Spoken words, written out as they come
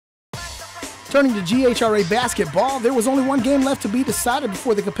Turning to GHRA basketball, there was only one game left to be decided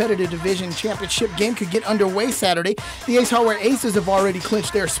before the competitive division championship game could get underway Saturday. The Ace Hardware Aces have already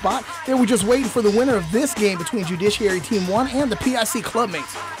clinched their spot. They were just waiting for the winner of this game between Judiciary Team 1 and the PIC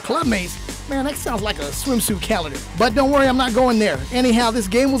Clubmates. Clubmates? Man, that sounds like a swimsuit calendar. But don't worry, I'm not going there. Anyhow, this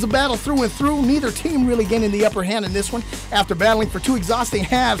game was a battle through and through. Neither team really gaining the upper hand in this one. After battling for 2 exhausting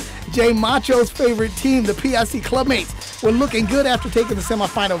halves, Jay Macho's favorite team, the PIC Clubmates, were looking good after taking the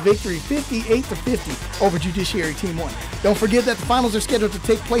semifinal victory 58-50 over Judiciary Team 1. Don't forget that the finals are scheduled to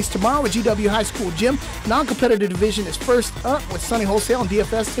take place tomorrow at GW High School Gym. Non-competitive division is first up with Sunny Wholesale and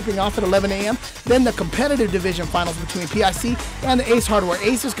DFS tipping off at 11 a.m. Then the competitive division finals between PIC and the Ace Hardware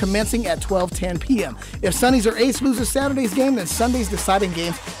Aces commencing at 12:10 p.m. If Sunny's or Ace loses Saturday's game, then Sunday's deciding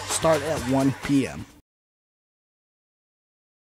games start at 1 p.m.